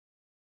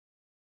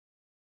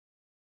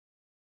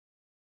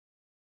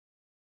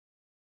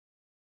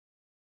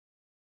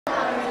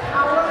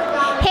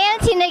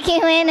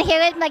doing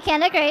here with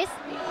McKenna Grace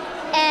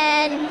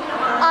and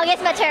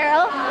August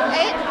Maturo,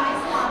 right?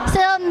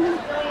 So,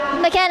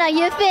 McKenna,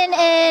 you've been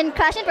in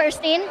Crash and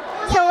Bernstein.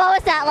 So what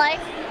was that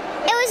like?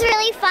 It was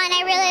really fun.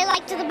 I really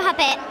liked the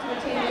puppet.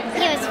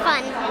 It was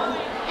fun.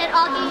 And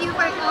Augie, you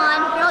worked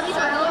on Girlies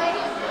World.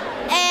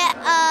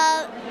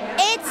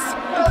 It's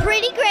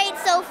pretty great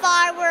so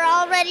far. We're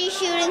already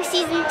shooting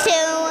season 2.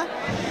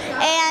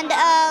 And,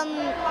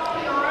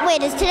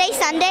 wait, is today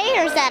Sunday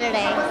or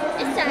Saturday?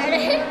 It's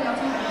Saturday.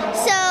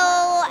 So,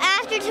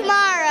 after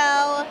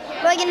tomorrow,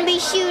 we're going to be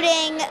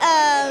shooting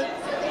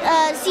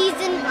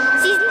season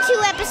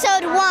 2,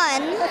 episode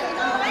 1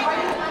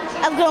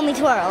 of Girl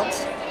Meets World.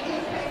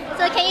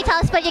 So can you tell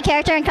us about your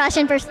character in Crash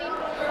and Bernstein?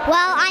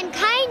 Well, I'm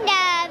kind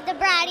of the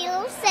bratty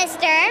little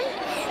sister,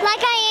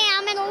 like I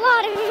am in a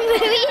lot of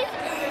movies.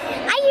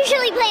 I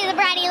usually play the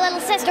bratty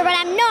little sister, but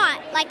I'm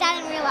not like that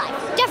in real life,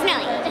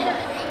 definitely.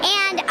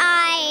 And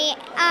I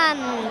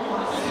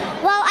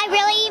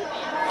really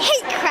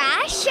hate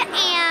Crash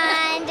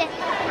and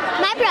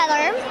my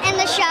brother in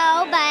the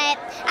show, but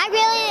I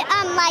really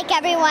like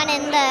everyone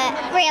in the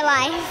real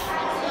life.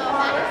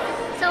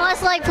 So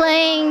what's it like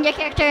playing your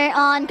character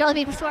on Girl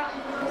Meets World?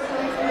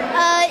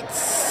 It's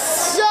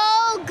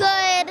so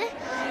good,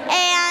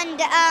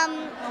 and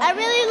I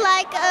really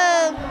like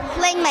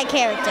playing my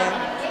character.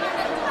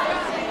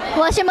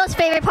 What's your most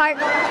favorite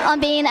part on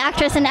being an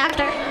actress and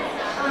actor?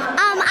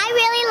 I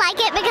really like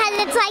it because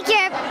it's like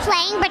you're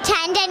playing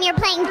pretend and you're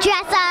playing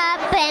dress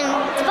up, and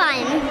it's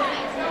fun.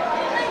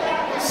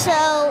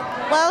 So,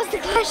 what was the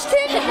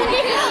question?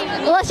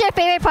 What's your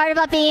favorite part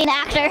about being an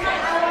actor?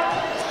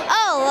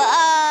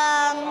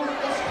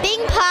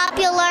 Being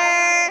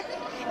popular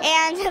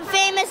and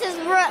famous is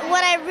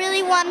what I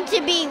really wanted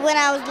to be when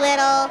I was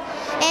little,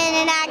 and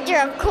an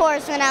actor, of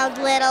course, when I was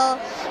little.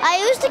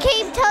 I used to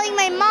keep telling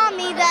my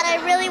mommy that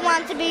I really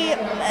want to be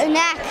an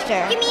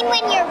actor. You mean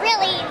when you're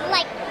really,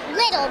 like,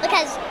 little,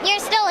 because you're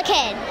still a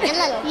kid and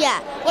little? Yeah,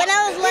 when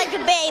I was like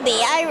a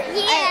baby.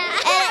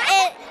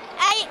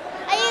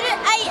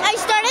 I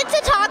started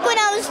to talk when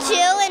I was 2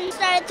 and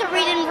started to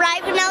read and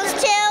write when I was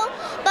 2.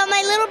 But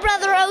my little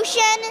brother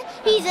Ocean,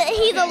 he's a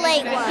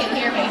late one.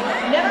 Never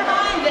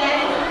mind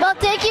then. Well,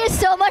 thank you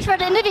so much for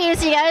the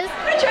interviews, you guys.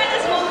 We're gonna try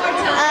this one more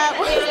time.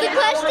 What was the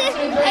question?